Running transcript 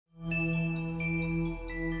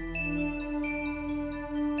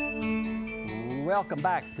welcome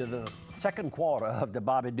back to the second quarter of the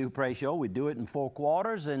Bobby Dupre Show. We do it in 4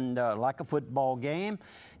 quarters and like a football game.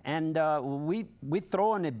 And we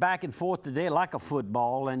throwing it back and forth today like a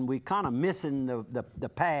football, and we kind of missing the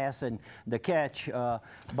pass and the catch.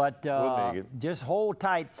 But just hold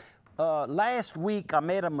tight. Last week I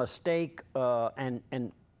made a mistake,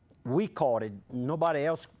 and we caught it. Nobody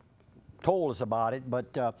else told us about it,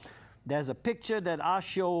 but there's a picture that I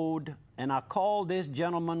showed, and I called this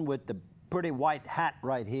gentleman with the pretty white hat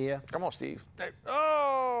right here. Come on, Steve.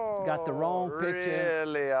 Oh! Got the wrong picture.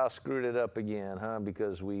 Really? I screwed it up again, huh?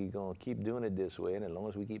 Because we gonna keep doing it this way, and as long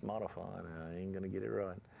as we keep modifying, I ain't gonna get it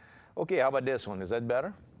right. Okay, how about this one? Is that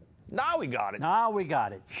better? Now we got it. Now we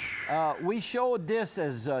got it. We showed this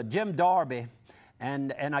as Jim Darby,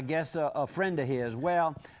 and I guess a friend of his.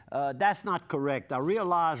 Well, that's not correct. I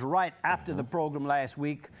realized right after the program last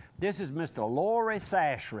week, this is Mr. Laurie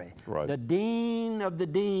Sashry, the dean of the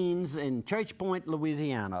deans in Church Point,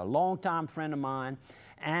 Louisiana, a longtime friend of mine,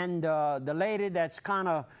 and the lady that's kind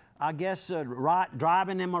of, I guess,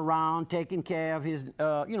 driving him around, taking care of his,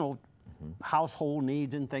 you know, household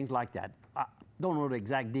needs and things like that. I don't know the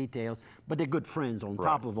exact details, but they're good friends on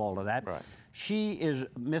top of all of that. She is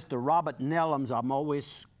Mr. Robert Nellum's. I'm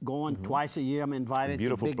always going twice a year. I'm invited.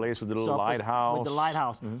 Beautiful to place with the little lighthouse. With the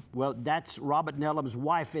lighthouse. Well, that's Robert Nellum's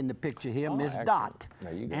wife in the picture here, Miss Dot.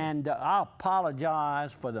 And I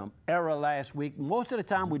apologize for the error last week. Most of the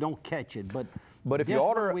time we don't catch it, but if you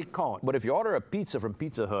order, But if you order a pizza from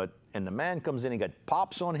Pizza Hut and the man comes in and got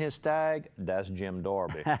pops on his tag, that's Jim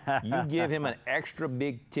Darby. You give him an extra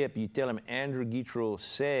big tip. You tell him Andrew Guitro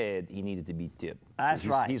said he needed to be tipped. That's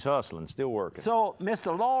right. He's hustling, still working. So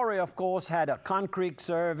Mr. Laurie, of course, had a concrete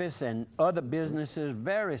service and other businesses,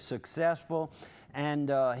 very successful. And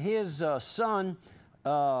his son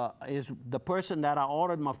is the person that I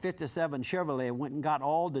ordered my '57 Chevrolet. Went and got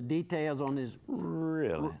all the details on his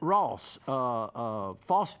Ross,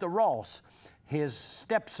 Foster Ross, his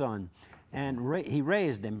stepson, and he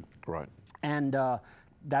raised him. And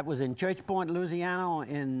that was in Church Point, Louisiana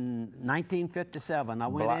in 1957. I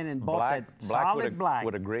went in and bought that solid black.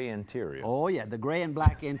 With a gray interior. Oh, yeah, the gray and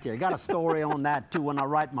black interior. Got a story on that, too, when I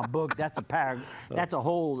write my book. That's a paragraph. That's a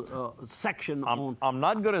whole section on... I'm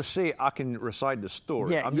not going to say I can recite the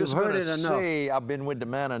story. Yeah, I'm you've just heard going it to enough. say I've been with the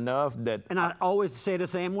man enough that... And I always say the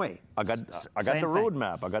same way. I got the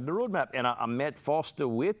roadmap. I got the roadmap. And I met Foster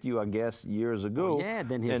with you, I guess, years ago. Oh, yeah,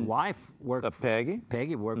 then his wife worked... Peggy.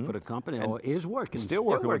 Peggy worked for the company, or is working.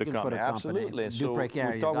 Still working with the company. For the Absolutely. Company. So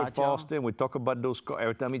we talk with Foster, and we talk about those cars.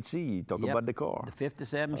 Every time he'd see you, talk about the car. The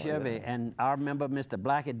 '57 Chevy. Yeah. And I remember Mr.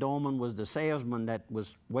 Blackie Dolman was the salesman that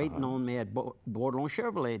was waiting on me at Borderline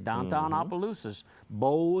Chevrolet, downtown Opelousas.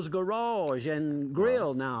 Bo's Garage and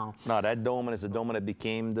Grill now. No, that Dolman is the Dolman that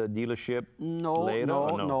became the dealership later?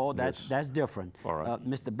 No, that's different. All right.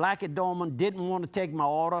 Mr. Blackie Dolman didn't want to take my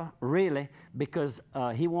order, really, because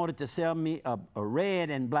he wanted to sell me a red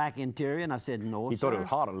and black interior, and I said, no, He thought it was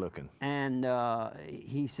hotter looking. And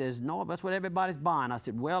he says, no, that's what everybody's buying. I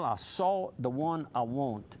said, well, I saw the one I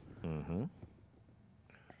want.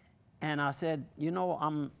 And I said, you know,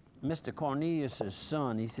 I'm Mr. Cornelius's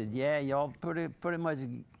son. He said, yeah, y'all pretty much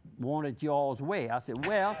want it y'all's way. I said,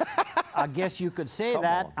 well, I guess you could say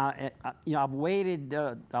that. You know, I've waited,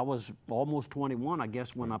 I was almost 21, I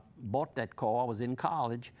guess, when I bought that car. I was in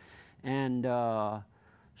college. And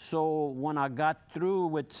so when I got through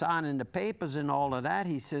with signing the papers and all of that,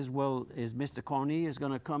 he says, well, is Mr. Cornelius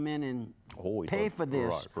going to come in and pay for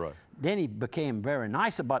this? Then he became very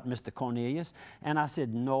nice about Mr. Cornelius. And I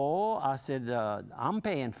said, no. I said, I'm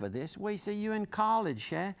paying for this. Well, he said, you're in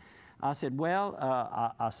college, eh? I said, well,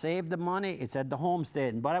 I saved the money. It's at the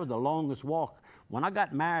homestead. But that was the longest walk. When I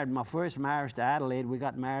got married, my first marriage to Adelaide, we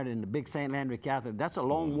got married in the big St. Landry Catholic. That's a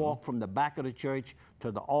long walk from the back of the church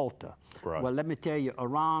to the altar. Well, let me tell you,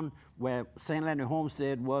 around where St. Landry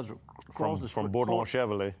Homestead was, across the street. From Bordelon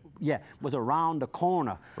Chevrolet. Yeah, was around the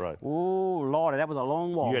corner. Oh, Lord, that was a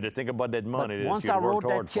long walk. You had to think about that money. But once I wrote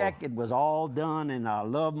that check, it was all done, and I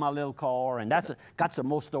love my little car, and that's got some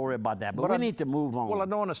more story about that. But we need to move on. Well, I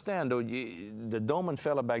don't understand, though. The Dolman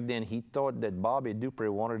fella back then, he thought that Bobby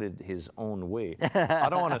Dupre wanted it his own way. I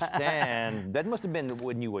don't understand. That must have been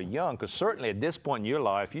when you were young, because certainly at this point in your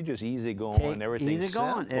life, you just easy going, everything's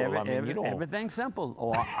simple. Everything's simple.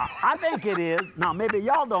 Or I think it is. Now, maybe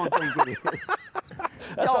y'all don't think it is.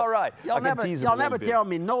 That's all right. I can tease him a Y'all little never bit. tell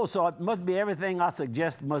me no, so it must be everything I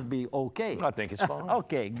suggest must be okay. I think it's fine.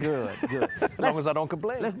 Okay, good, good. As long as I don't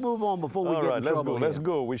complain. Let's move on before we All get right, in let's trouble go. here. Let's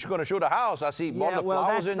go. We're going to show the house. I see all the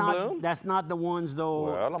flowers in bloom. That's not the ones though.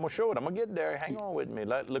 Well, I'm going to show it. I'm going to get there. Hang on with me.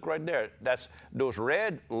 Look right there. That's those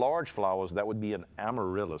red, large flowers. That would be an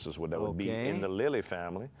amaryllis is what that would be in the lily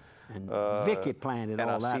family. And Vicky planted and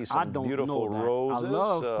all I that. see some I don't beautiful know that. roses. I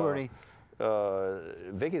love pretty.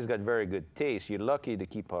 Vicky's got very good taste. You're lucky to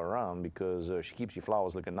keep her around because she keeps your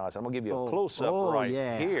flowers looking nice. I'm gonna give you a close-up right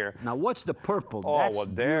here. Now, what's the purple? Oh, That's well,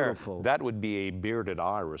 there, beautiful. that would be a bearded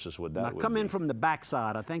iris, is what that Now, would come be. in from the back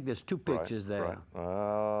side. I think there's two pictures there.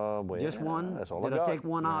 Well, Just one? That's all Did I got. take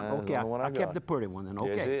one out? That's Okay, the only one I kept got. the pretty one then.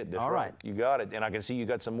 That's Okay, it. That's all right. You got it. And I can see you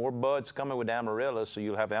got some more buds coming with amaryllis, so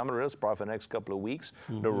you'll have amaryllis probably for the next couple of weeks.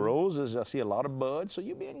 The roses, I see a lot of buds, so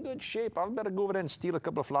you'll be in good shape. I better go over there and steal a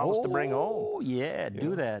couple of flowers to bring home. Oh, yeah,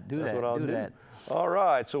 do that. Do That's that. what I'll do do. that. All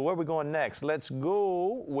right, so where are we going next? Let's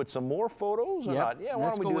go with some more photos or Yep, not? Yeah, why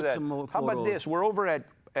let's don't we go do with that? some more How about photos. this? We're over at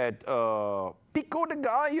Pico de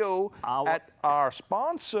Gallo at our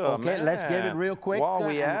sponsor. Okay, let's get it man. real quick, While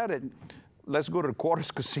we and- at it, let's go to the Quarters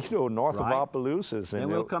Casino north Right. of Opelousas. Then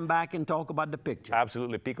we'll come back and talk about the picture.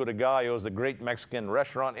 Absolutely. Pico de Gallo is the great Mexican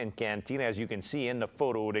restaurant and cantina. As you can see in the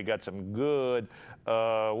photo, they got some good,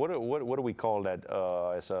 what do we call that?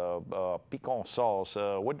 It's a piquant sauce.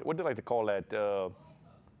 What do they like to call that?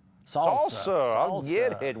 Salsa. I'll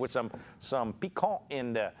get it with some piquant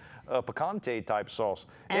in there. Picante type sauce.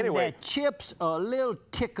 And Anyway. their chips are a little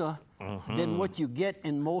thicker than what you get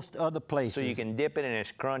in most other places. So you can dip it and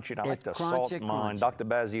it's crunchy. And I like It's the crunchy, salt mine. crunchy. Dr.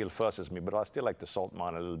 Bazil fusses me, but I still like the salt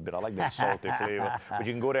mine a little bit. I like that salty flavor. But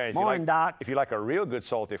you can go there and Morning, Doc. if you like a real good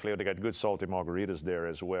salty flavor, they got good salty margaritas there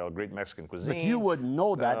as well. Great Mexican cuisine. But you wouldn't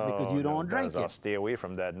know that because you don't drink I'll it. stay away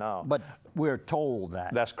from that now. But we're told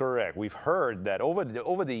that. That's correct. We've heard that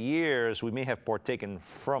over the years. We may have partaken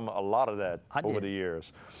from a lot of that over the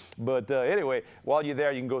years. But anyway, while you're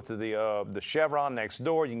there, you can go to the Chevron next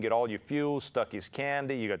door. You can get all your fuel, Stucky's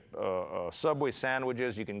candy. You got Subway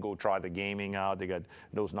sandwiches. You can go try the gaming out. They got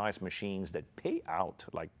those nice machines that pay out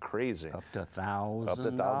like crazy. Up to $1,000. Up to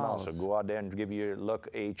 $1,000. So go out there and give your luck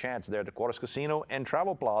a chance there at the Quarters Casino and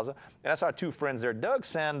Travel Plaza. And that's our two friends there, Doug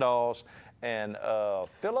Sandoz and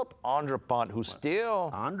Philip Andrepont, who's still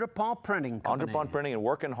Andrepont Printing Company. Andrepont Printing and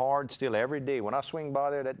working hard still every day. When I swing by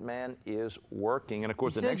there, that man is working. And of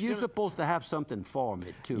course, He the said next you're gen- supposed to have something for me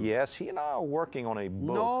too. Yes, he and I are working on a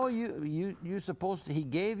book. No, you're supposed to. He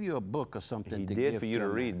gave you a book or something. He to did give for you to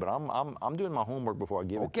me. read, but I'm doing my homework before I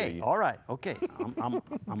give it to Okay, you. all right, okay. I'm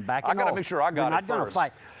backing I gotta off. make sure I got We're it not gonna first.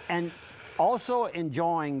 fight. And also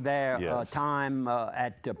enjoying their Yes. time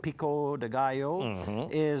at Pico de Gallo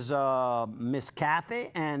is Miss Kathy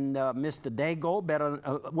and Mr. Dago,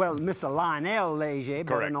 Mr. Lionel Leger,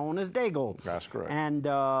 better Correct. known as Dago. That's correct. And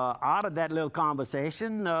out of that little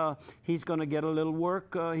conversation, he's going to get a little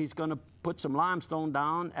work. He's going to put some limestone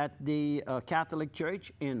down at the Catholic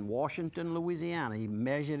Church in Washington, Louisiana. He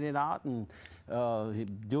measured it out and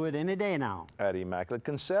he'd do it any day now. At Immaculate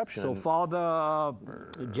Conception. So, Father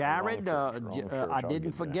Jared, wrong church. I I'll didn't get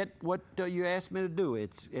there. forget what you asked me to do.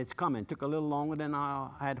 It's coming. Took a little longer than I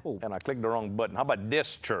had hoped. And I clicked the wrong button. How about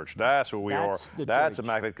this church? That's where we That's are. the That's church.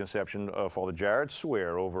 Immaculate Conception, Father Jared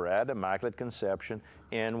Swear over at Immaculate Conception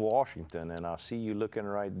in Washington. And I see you looking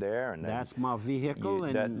right there. And then That's my vehicle,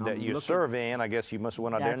 and that I'm you're looking- surveying. I guess you must have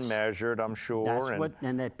went out there and That's- measured, I'm sure. That's and what,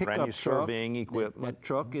 and that brand pickup new truck. surveying equipment. That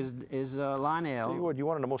truck is Lionel. Tell you what, you're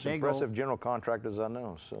one of the most They go. impressive general contractors I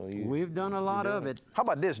know. So We've done a lot of it. How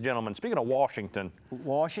about this, gentlemen? Speaking of Washington,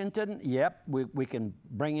 Washington, yep, we can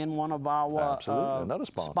bring in one of our Absolutely, another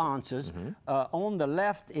sponsor. sponsors. On the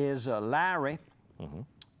left is Larry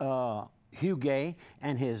Hugay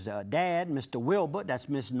and his dad, Mr. Wilbur. That's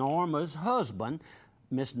Miss Norma's husband,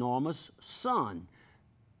 Miss Norma's son.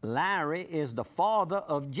 Larry is the father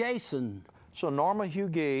of Jason. so Norma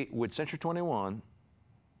Hugay with Century 21.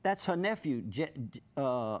 That's her nephew.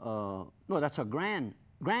 No, that's her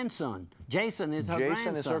grandson. Jason is her grandson.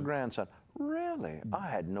 Jason is her grandson. Really? I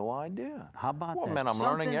had no idea. How about well, that? man, I'm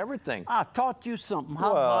learning everything. I taught you something.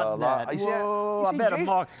 How Well, about that? you see, Whoa, you I see, better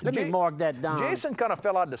Jason- let me mark that down. Jason kind of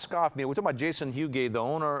fell out of the scoff meal. We're talking about Jason Hugay, the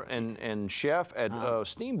owner and chef at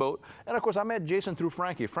Steamboat. And of course, I met Jason through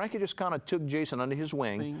Frankie. Frankie just kind of took Jason under his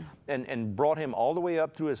wing and brought him all the way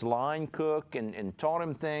up through his line cook and taught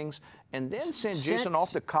him things. And then sent Jason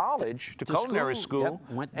off to college, to culinary school.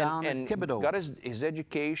 Yep, went down and to Thibodeau. got his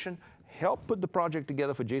education. Helped put the project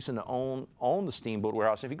together for Jason to own the Steamboat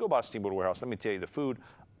Warehouse. If you go by Steamboat Warehouse, let me tell you, the food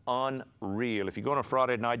unreal. If you go on a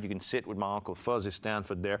Friday night, you can sit with my Uncle Fuzzy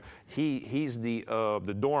Stanford there. He's the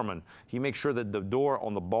doorman. He makes sure that the door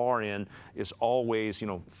on the bar end is always, you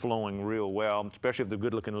know, flowing real well, especially if the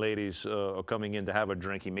good-looking ladies are coming in to have a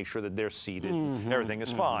drink. He makes sure that they're seated. Everything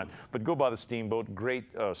is fine. But go by the Steamboat. Great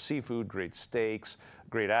seafood, great steaks,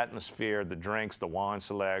 great atmosphere, the drinks, the wine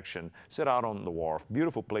selection. Sit out on the wharf.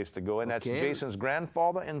 Beautiful place to go. And that's Jason's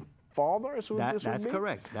grandfather and father? That's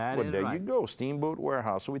correct. That well, is there right. you go, Steamboat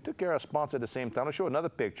Warehouse. So we took care of our sponsor at the same time. I'll show another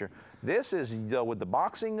picture. This is with the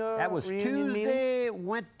boxing That was Tuesday.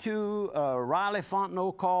 Went to Riley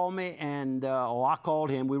Fontenot called me, and I called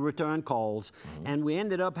him. We returned calls, and we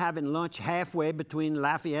ended up having lunch halfway between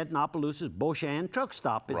Lafayette and Opelousas. Beauchamp Truck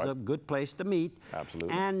Stop is a good place to meet.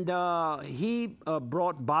 Absolutely. And he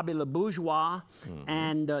brought Bobby Le Bourgeois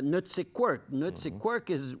and Nutzy Quirk. Nutzy Quirk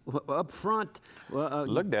is up front.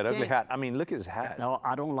 Look at that ugly hat. I mean, look at his hat. No,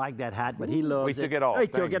 I don't like that hat, but he loves it. He took it off. He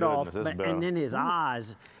took it off. But, and then his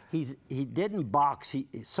eyes, he didn't box.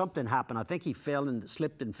 Something happened. I think he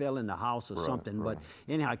slipped and fell in the house or something. But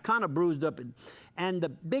anyhow, kind of bruised up. And the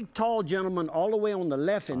big, tall gentleman all the way on the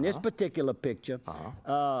left in this particular picture,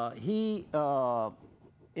 he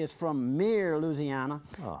is from Mere, Louisiana,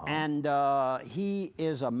 and he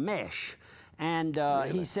is a mesh. And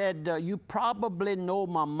he said, you probably know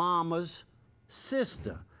my mama's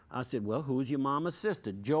sister. I said, well, who's your mama's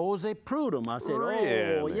sister? Josie Prudhomme. I said,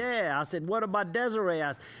 oh, yeah. I said, what about Desiree?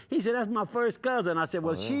 He said, that's my first cousin. I said,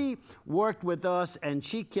 well, she worked with us, and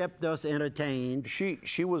she kept us entertained.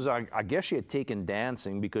 She was, I guess she had taken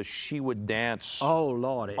dancing because she would dance. Oh,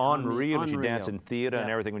 Lordy. Unreal. She danced in theater and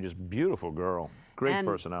everything. Was just beautiful girl. Great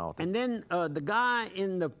personality. And then the guy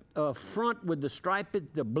in the front with the striped,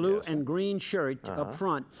 the blue and green shirt up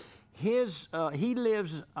front, he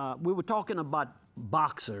lives, we were talking about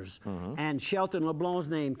boxers, and Shelton LeBlanc's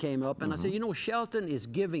name came up, and I said, you know, Shelton is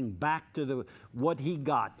giving back to what he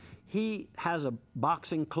got. He has a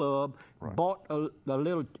boxing club, bought a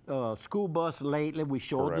little school bus lately. We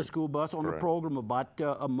showed the school bus on the program about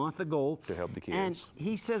a month ago. To help the kids. And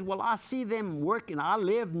he says, well, I see them working. I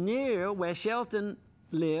live near where Shelton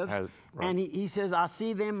lives. And he says, I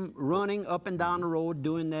see them running up and down the road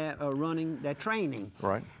doing their their training.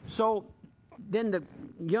 Right. So then the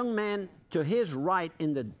young man to his right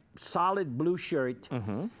in the solid blue shirt,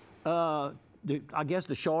 I guess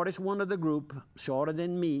the shortest one of the group, shorter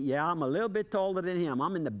than me. Yeah, I'm a little bit taller than him.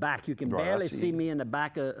 I'm in the back. You can barely see me in the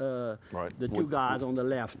back of the two guys on the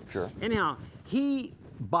left. Sure. Anyhow, he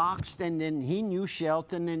boxed, and then he knew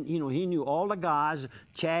Shelton, and you know, he knew all the guys.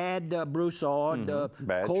 Chad Broussard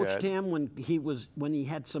coached him when he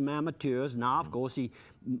had some amateurs. Now, of course,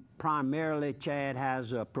 primarily Chad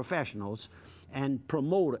has professionals and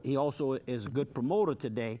promoter. He also is a good promoter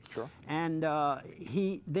today. Sure. And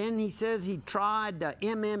he says he tried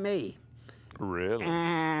MMA. Really?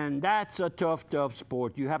 And that's a tough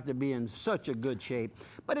sport. You have to be in such a good shape.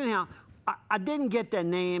 But anyhow, I didn't get their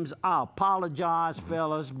names. I apologize,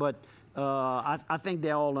 fellas, but I think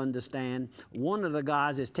they all understand. One of the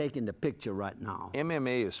guys is taking the picture right now.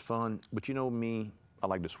 MMA is fun, but you know me, I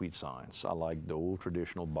like the sweet science. I like the old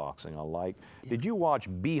traditional boxing. Did you watch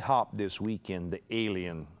B-Hop this weekend, the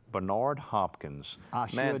alien, Bernard Hopkins? I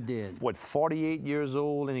sure did. What, 48 years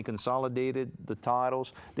old, and he consolidated the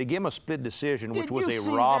titles? They gave him a split decision, which was a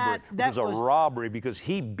robbery. It was a robbery because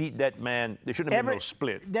he beat that man. There shouldn't have been no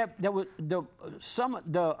split. There was some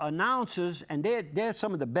of the announcers, and they're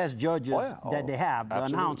some of the best judges that they have, the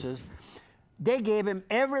announcers. They gave him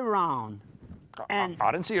every round. And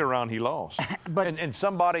I didn't see a round he lost. But and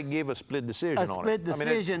somebody gave a split decision on it. A split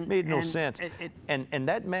decision. I mean, it made no sense. And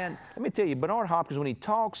that man, let me tell you, Bernard Hopkins, when he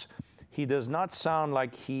talks, he does not sound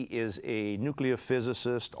like he is a nuclear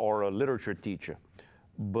physicist or a literature teacher.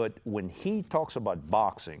 But when he talks about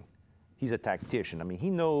boxing, he's a tactician. I mean, he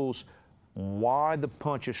knows why the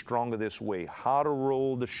punch is stronger this way, how to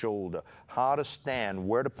roll the shoulder, how to stand,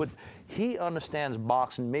 where to put. He understands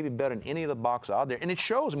boxing maybe better than any other boxer out there. And it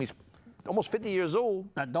shows him. He's almost 50 years old.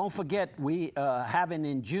 Now, don't forget, we having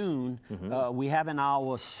in June, we having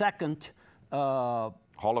our second Hall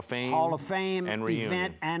of Fame and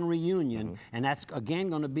event and reunion, and that's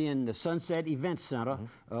again going to be in the Sunset Event Center.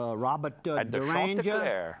 Robert Deranger,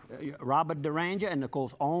 and of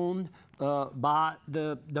course owned by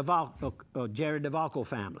the Jerry DeValco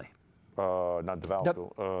family. Not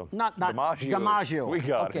DeValco. Not DiMaggio. DiMaggio. We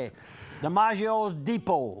got it. DiMaggio's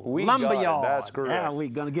Depot, Lumberyard. That's correct. Yeah, we're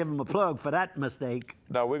going to give him a plug for that mistake.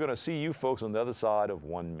 Now, we're going to see you folks on the other side of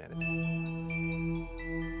 1 minute.